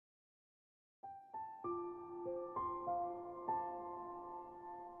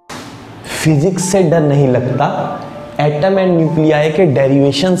Physics से डर नहीं लगता, एटम एंड न्यूक्लियाई के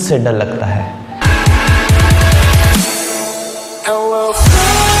डेरिवेशन से डर लगता है।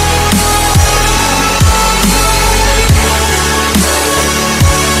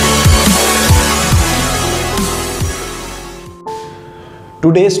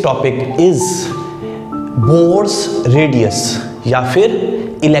 Today's topic is Bohr's radius या फिर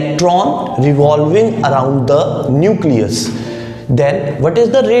electron revolving around the nucleus. Then what is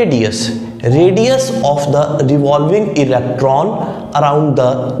the radius? Radius of the revolving electron around the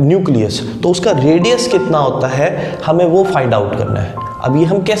nucleus. तो उसका radius कितना होता है हमें वो फाइंड आउट करना है। अभी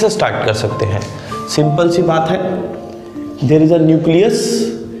हम कैसे स्टार्ट कर सकते हैं? सिंपल सी बात है, there is a nucleus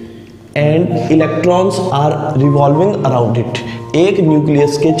and electrons are revolving around it. एक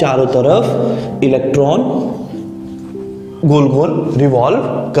न्यूक्लियस के चारों तरफ इलेक्ट्रॉन गोल गोल रिवॉल्व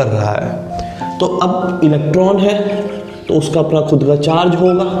कर रहा है। तो अब इलेक्ट्रॉन है तो उसका अपना खुद का चार्ज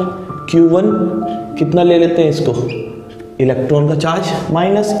होगा Q1। कितना ले लेते हैं इसको, इलेक्ट्रॉन का charge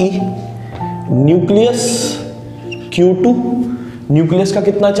minus E। Nucleus Q2, nucleus का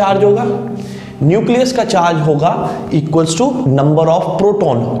कितना चार्ज होगा, न्यूक्लियस का चार्ज होगा equals to number of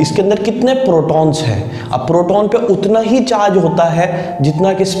proton. इसके अंदर कितने प्रोटॉन्स हैं, अब प्रोटॉन पे उतना ही चार्ज होता है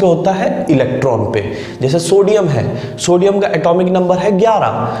जितना किस पे होता है, इलेक्ट्रॉन पे। जैसे सोडियम है, सोडियम का एटॉमिक नंबर है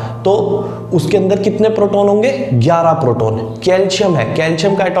 11, तो उसके अंदर कितने प्रोटॉन होंगे, 11 प्रोटॉन। कैल्शियम है,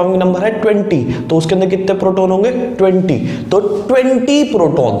 कैल्शियम का एटॉमिक नंबर है 20, तो उसके अंदर कितने प्रोटॉन होंगे, 20, तो 20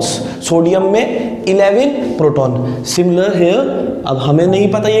 प्रोटॉन्स। सोडियम में 11 प्रोटॉन। सिमिलर हियर, अब हमें नहीं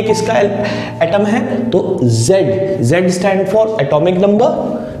पता ये किसका एटम है, तो Z stand for atomic number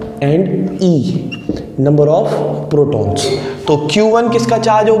and E number of protons. तो Q1 किसका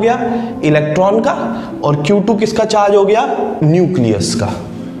चार्ज हो गया, इलेक्ट्रॉन का, और Q2 किसका चार्ज हो गया, न्यूक्लियस का।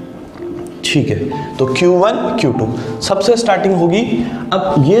 ठीक है, तो Q1 Q2 सबसे स्टार्टिंग होगी।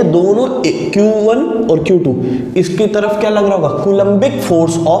 अब ये दोनों Q1 और Q2 इसकी तरफ क्या लग रहा होगा, कूलम्बिक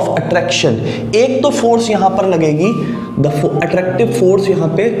फोर्स ऑफ अट्रैक्शन। एक तो फोर्स यहां पर लगेगी, द अट्रैक्टिव फोर्स यहां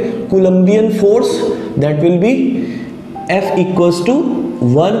पे कूलम्बियन force, that will be F equals to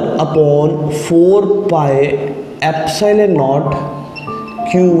 1/4 pi epsilon not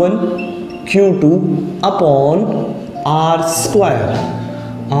Q1 Q2 upon R square.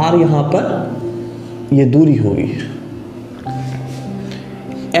 R यहां पर ये दूरी होगी।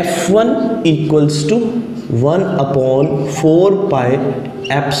 F1 equals to 1/4 pi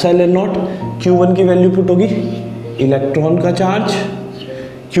epsilon not. Q1 की वैल्यू पुट होगी इलेक्ट्रॉन का चार्ज,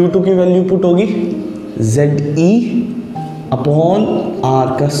 Q2 की वैल्यू पुट होगी ZE अपॉन R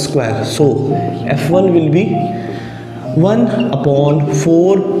का square. So F1 will be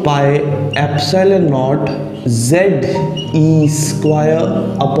 1/4 pi epsilon not ZE square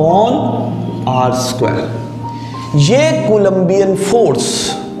upon R square. ये कोलंबियन फोर्स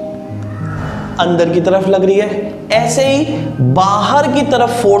अंदर की तरफ लग रही है, ऐसे ही बाहर की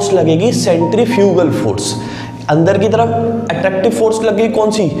तरफ फोर्स लगेगी सेंट्रीफ्यूगल फोर्स। अंदर की तरफ अट्रैक्टिव फोर्स लगेगी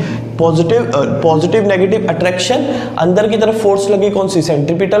कौन सी, पॉजिटिव नेगेटिव अट्रैक्शन। अंदर की तरफ फोर्स लगेगी कौन सी,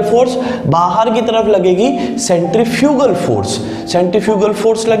 सेंट्रीपिटल फोर्स। बाहर की तरफ लगेगी सेंट्रीफ्यूगल फोर्स, सेंट्रीफ्यूगल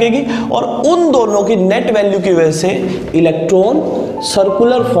फोर्स लगेगी। और उन दोनों की नेट वैल्यू की वजह से इलेक्ट्रॉन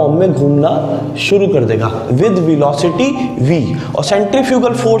सर्कुलर फॉर्म में घूमना शुरू कर देगा विद वेलोसिटी v। और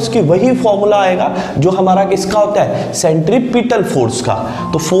सेंट्रीफ्यूगल फोर्स की वही फॉर्मूला आएगा जो हमारा किसका होता है, सेंट्रीपिटल फोर्स का।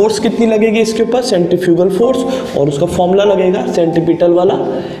 तो फोर्स कितनी लगेगी इसके ऊपर, सेंट्रीफ्यूगल फोर्स, और उसका फॉर्मूला लगेगा सेंट्रीपिटल वाला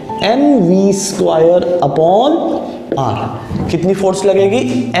mv स्क्वायर अपॉन r। कितनी फोर्स लगेगी,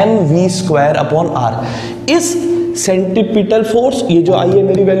 mv स्क्वायर अपॉन r। इस सेंट्रीपिटल फोर्स, ये जो आई है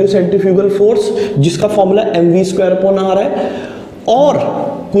मेरी वैल्यू सेंट्रीफ्यूगल फोर्स जिसका formula mv square upon r है, और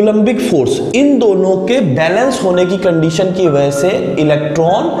कूलम्बिक फोर्स, इन दोनों के बैलेंस होने की कंडीशन की वजह से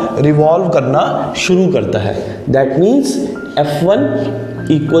इलेक्ट्रॉन रिवॉल्व करना शुरू करता है। That means F1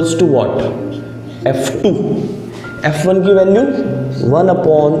 equals to what, F2। F1 की value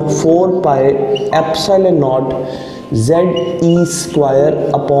 1/4 pi epsilon not ZE square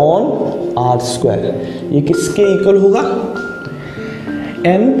upon R square. ये किसके इक्वल होगा,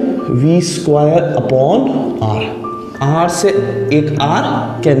 mv square upon R। R से एक R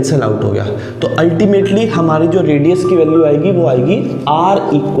कैंसिल आउट हो गया, तो अल्टीमेटली हमारी जो रेडियस की वैल्यू आएगी वो आएगी R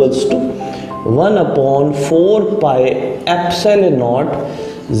equals to 1/4 pi epsilon not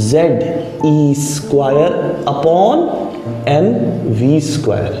ZE square upon mv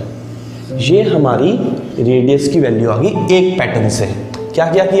square. ये हमारी रेडियस की वैल्यू आ गई एक पैटर्न से। क्या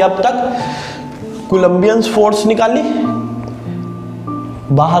क्या किया अब तक, कोलंबियन फोर्स निकाली,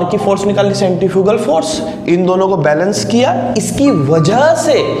 बाहर की फोर्स निकाली, सेंट्रीफ्यूगल फोर्स, इन दोनों को बैलेंस किया, इसकी वजह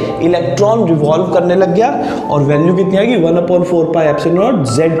से इलेक्ट्रॉन रिवॉल्व करने लग गया और वैल्यू कितनी आएगी 1/4 पाई एप्सिलॉन नॉट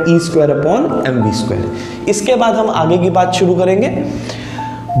ZE²/mv²। इसके बाद हम आगे की बात शुरू करेंगे।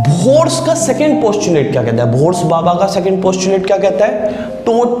 बोर्स का सेकंड पोस्टुलेट क्या कहता है? बोर्स बाबा का सेकंड पोस्टुलेट क्या कहता है?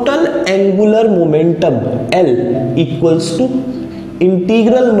 Total angular momentum L equals to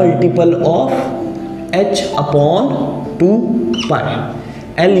integral multiple of h/2π।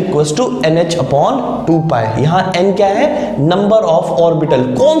 L equals to NH/2π। यहाँ n क्या है? नंबर ऑफ ऑर्बिटल,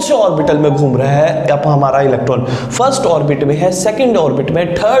 कौन से ऑर्बिटल में घूम रहा है अब हमारा इलेक्ट्रॉन। फर्स्ट ऑर्बिट में है, सेकंड ऑर्बिट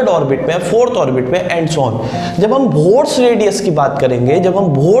में, थर्ड ऑर्बिट में, फोर्थ ऑर्बिट में एंड सो ऑन। जब हम बोर्स रेडियस की बात करेंगे,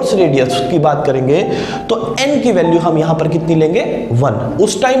 तो n की वैल्यू हम यहाँ पर कितनी लेंगे? 1।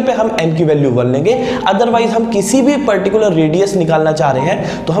 उस टाइम पे हम n की वैल्यू 1 लेंगे। अदरवाइज हम किसी भी पर्टिकुलर रेडियस निकालना चाह रहे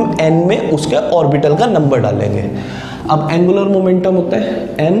हैं तो हम n में उसके ऑर्बिटल का नंबर डालेंगे। अब एंगुलर मोमेंटम होता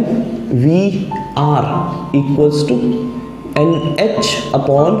है NVR इक्वल्स टू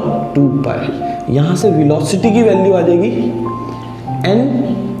NH/2π। यहाँ से वेलोसिटी की वैल्यू आ जाएगी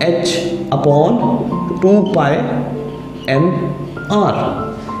NH/2πmr।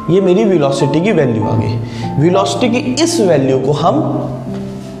 ये मेरी वेलोसिटी की वैल्यू आ गई। वेलोसिटी की इस वैल्यू को हम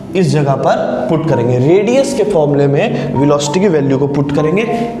इस जगह पर पुट करेंगे, रेडियस के फॉर्मूले में वेलोसिटी की वैल्यू को पुट करेंगे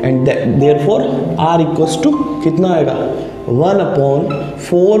and therefore r equals to कितना आएगा?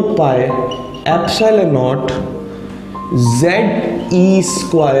 1/4 pi epsilon not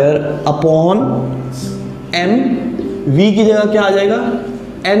ZE²/m। v की जगह क्या आ जाएगा?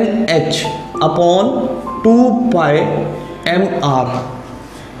 NH/2πmr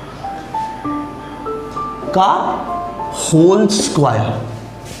का होल स्क्वायर।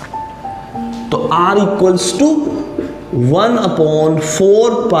 तो r equals to 1/4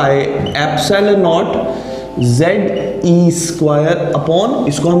 pi epsilon not ZE²/,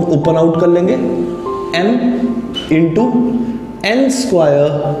 इसको हम ओपन आउट कर लेंगे, m into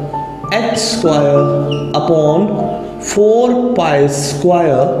n²h²/4 pi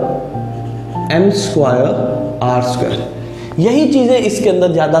square m²r²। यही चीजें इसके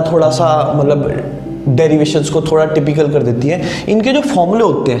अंदर ज्यादा थोड़ा सा मतलब डेरिवेशंस को थोड़ा टिपिकल कर देती है। इनके जो फॉर्मूले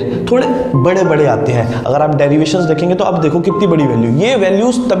होते हैं थोड़े बड़े बड़े आते हैं। अगर आप डेरिवेशंस देखेंगे तो आप देखो कितनी बड़ी वैल्यू। ये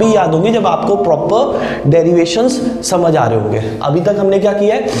वैल्यूज तभी याद होंगी जब आपको प्रॉपर डेरिवेशंस समझ आ रहे होंगे। अभी तक हमने क्या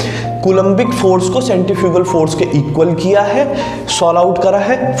किया है? कूलम्बिक फोर्स को सेंट्रीफ्यूगल फोर्स के इक्वल किया है, सॉल्व आउट करा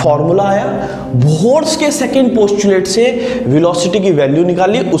है, फॉर्मूला आया। बोर्स के सेकंड पोस्टुलेट से वेलोसिटी की वैल्यू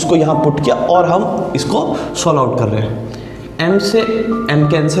निकाली, उसको यहाँ पुट किया और हम इसको सॉल्व आउट कर रहे हैं। m से m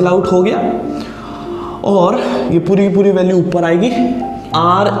कैंसिल आउट हो गया और ये पूरी की पूरी वैल्यू ऊपर आएगी।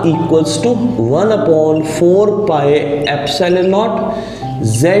 r equals to 1/4 pi epsilon not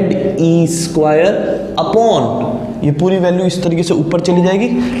ZE²/, ये पूरी वैल्यू इस तरीके से ऊपर चली जाएगी।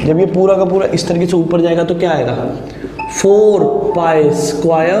 जब ये पूरा का पूरा इस तरीके से ऊपर जाएगा तो क्या आएगा? 4 पाई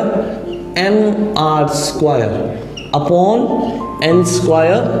स्क्वायर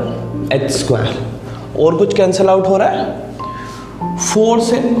mr²/n²h²। और कुछ कैंसिल आउट हो रहा है? 4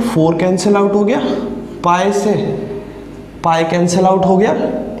 से 4 कैंसिल आउट हो गया, पाई से पाई कैंसिल आउट हो गया,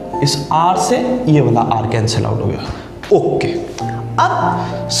 इस r से ये वाला r कैंसिल आउट हो गया। ओके,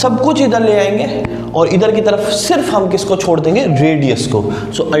 अब सब कुछ इधर ले आएंगे और इधर की तरफ सिर्फ हम किसको छोड़ देंगे? रेडियस को।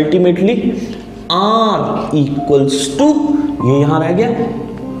 So ultimately r equals to, ये यहां रह गया,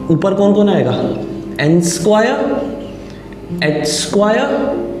 ऊपर कौन कौन आएगा? n² h²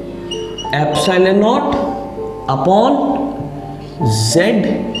 epsilon not upon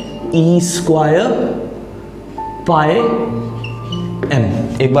ZE²/m।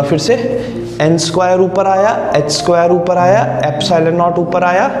 एक बार फिर से, n² ऊपर आया, h² ऊपर आया, एप्सिलॉन नॉट ऊपर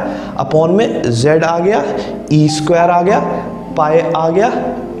आया, अपॉन में z आ गया, e² आ गया, पाई आ गया,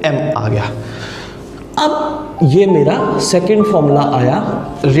 m आ गया। अब ये मेरा सेकंड फॉर्मूला आया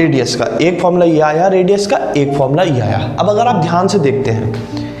रेडियस का। एक फॉर्मूला ये आया रेडियस का, एक फॉर्मूला ये आया। अब अगर आप ध्यान से देखते हैं,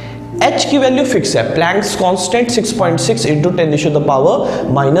 h की वैल्यू फिक्स है, प्लैंक्स कांस्टेंट 6.6 ×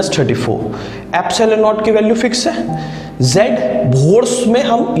 10⁻⁻34। एप्सिलॉन नॉट की वैल्यू फिक्स है। z बोर्स में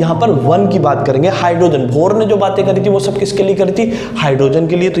हम यहाँ पर 1 की बात करेंगे। हाइड्रोजन, बोर ने जो बातें करी थी वो सब किसके लिए करी थी? हाइड्रोजन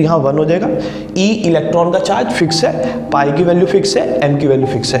के लिए, तो यहाँ 1 हो जाएगा। e इलेक्ट्रॉन का चार्ज फिक्स है, पाई की वैल्यू फिक्स है, m की वैल्यू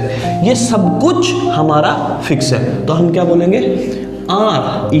फिक्स है, ये सब कुछ हमारा फिक्स है। तो हम क्या बोलेंगे?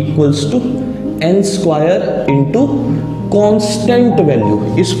 r equals to n² into constant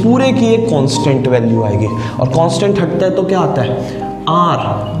value. इस पूरे की एक कांस्टेंट वैल्यू आएगी और कांस्टेंट हटता है तो क्या आता है? r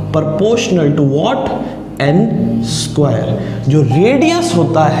proportional to what? n square. जो रेडियस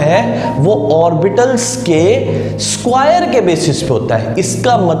होता है वो ऑर्बिटल्स के स्क्वायर के बेसिस पे होता है।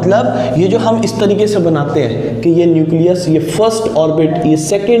 इसका मतलब ये जो हम इस तरीके से बनाते हैं कि ये न्यूक्लियस, ये फर्स्ट ऑर्बिट, ये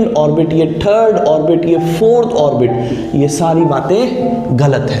सेकंड ऑर्बिट, ये थर्ड ऑर्बिट, ये फोर्थ ऑर्बिट, ये सारी बातें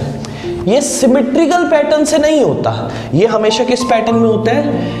गलत है। ये सिमेट्रिकल पैटर्न से नहीं होता, ये हमेशा किस पैटर्न में होता है?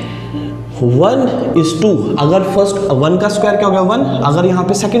 1:2। अगर फर्स्ट 1 का स्क्वायर क्या हो गया 1, अगर यहाँ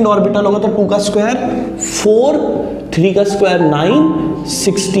पे सेकंड ऑर्बिटल होगा तो 2 का स्क्वायर 4, 3 का स्क्वायर 9,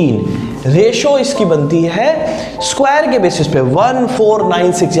 16। रेशो इसकी बनती है स्क्वायर के बेसिस पे 1, 4,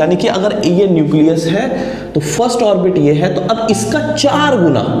 9, 6। यानी कि अगर ये न्यूक्लियस है तो फर्स्ट ऑर्बिट ये है तो अब इसका 4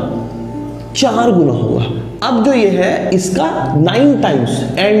 गुना होगा। अब जो ये है इसका 9 टाइम्स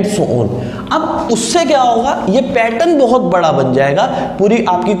एंड सो ऑन। अब उससे क्या होगा, ये पैटर्न बहुत बड़ा बन जाएगा, पूरी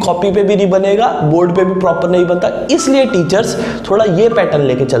आपकी कॉपी पे भी नहीं बनेगा, बोर्ड पे भी प्रॉपर नहीं बनता। इसलिए टीचर्स थोड़ा ये पैटर्न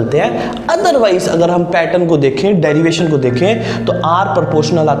लेके चलते हैं। अदरवाइज अगर हम पैटर्न को देखें, डेरिवेशन को देखें तो r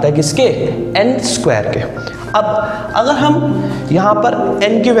प्रोपोर्शनल आता है किसके? n स्क्वायर के। अब अगर हम यहाँ पर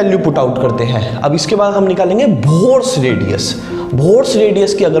n की वैल्यू पुट आउट करते हैं, अब इसके बाद हम निकालेंगे बोर्स रेडियस। बोर्स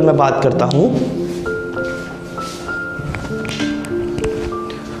रेडियस की अगर मैं बात करता हूं,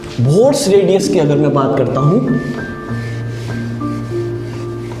 बोर्स रेडियस की अगर मैं बात करता हूं,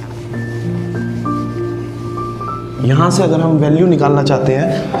 यहां से अगर हम वैल्यू निकालना चाहते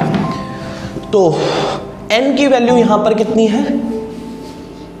हैं तो n की वैल्यू यहां पर कितनी है?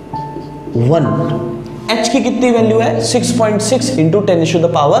 1। h की कितनी वैल्यू है? 6.6 into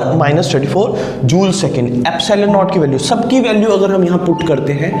 10⁻⁻34 joule second. Epsilon not की वैल्यू, सबकी वैल्यू अगर हम यहां पुट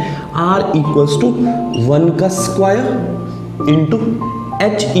करते हैं, r इक्वल्स टू 1 का square into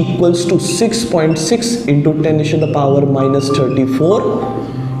h equals to 6.6 into 10⁻⁻34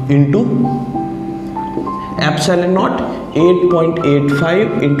 into epsilon not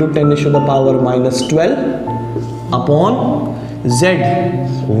 8.85 into 10⁻⁻12 upon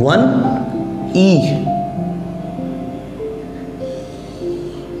z1 e।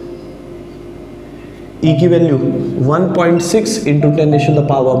 E की वैल्यू 1.6 इंटू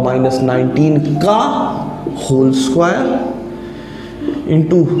 10⁻⁻19 का whole square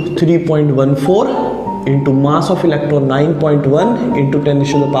into 3.14 into mass of electron 9.1 into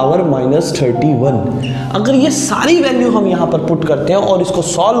 10⁻⁻31। अगर ये सारी वैल्यू हम यहाँ पर पुट करते हैं और इसको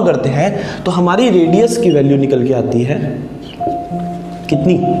सॉल्व करते हैं तो हमारी रेडियस की वैल्यू निकल के आती है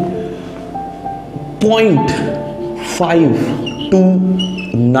कितनी?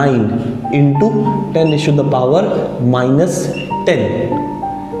 0.529 इंटू 10⁻⁻10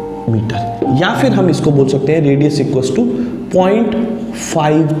 मीटर। या फिर हम इसको बोल सकते हैं रेडियस इक्वल्स टू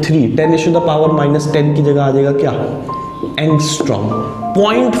 0.53। 10⁻⁻10 की जगह आ जाएगा क्या? एंगस्ट्रॉम।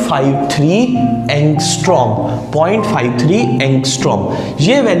 0.53 angstrom, 0.53 angstrom.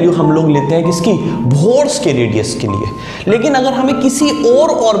 ये वैल्यू हम लोग लेते हैं किसकी? बोर्स के रेडियस के लिए। लेकिन अगर हमें किसी और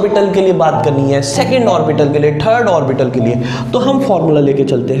ऑर्बिटल के लिए बात करनी है, सेकंड ऑर्बिटल के लिए, थर्ड ऑर्बिटल के लिए, तो हम फॉर्मूला लेके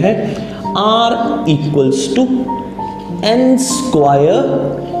चलते हैं r equals to n square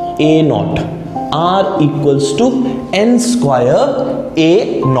a not. r equals to n square a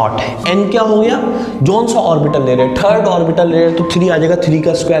not है। n क्या हो गया? जोन सा ऑर्बिटल ले रहे हैं, थर्ड ऑर्बिटल ले रहे हैं तो 3 आ जाएगा, 3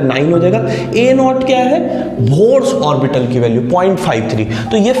 का स्क्वायर 9 हो जाएगा। a नॉट क्या है? बोर्स ऑर्बिटल की वैल्यू 0.53।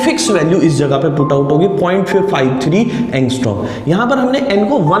 तो ये फिक्स वैल्यू इस जगह पे पुट आउट होगी 0.53 एंगस्ट्रॉम। यहां पर हमने n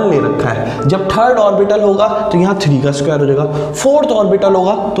को 1 ले रखा है। जब थर्ड ऑर्बिटल होगा तो यहाँ 3 का स्क्वायर हो जाएगा, फोर्थ ऑर्बिटल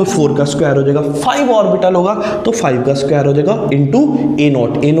होगा तो 4 का स्क्वायर हो जाएगा, 5 ऑर्बिटल होगा तो 5 का स्क्वायर हो जाएगा into a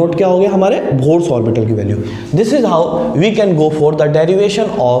not. a not क्या हो गया? हमारे बोर्स ऑर्बिटल की value. This is how we can go for the derivation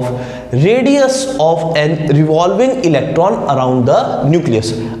of radius of an revolving electron around the nucleus.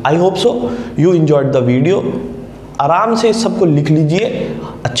 I hope so you enjoyed the video. आराम से इस सबको लिख लीजिए,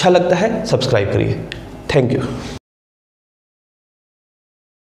 अच्छा लगता है सब्सक्राइब करिए। Thank you.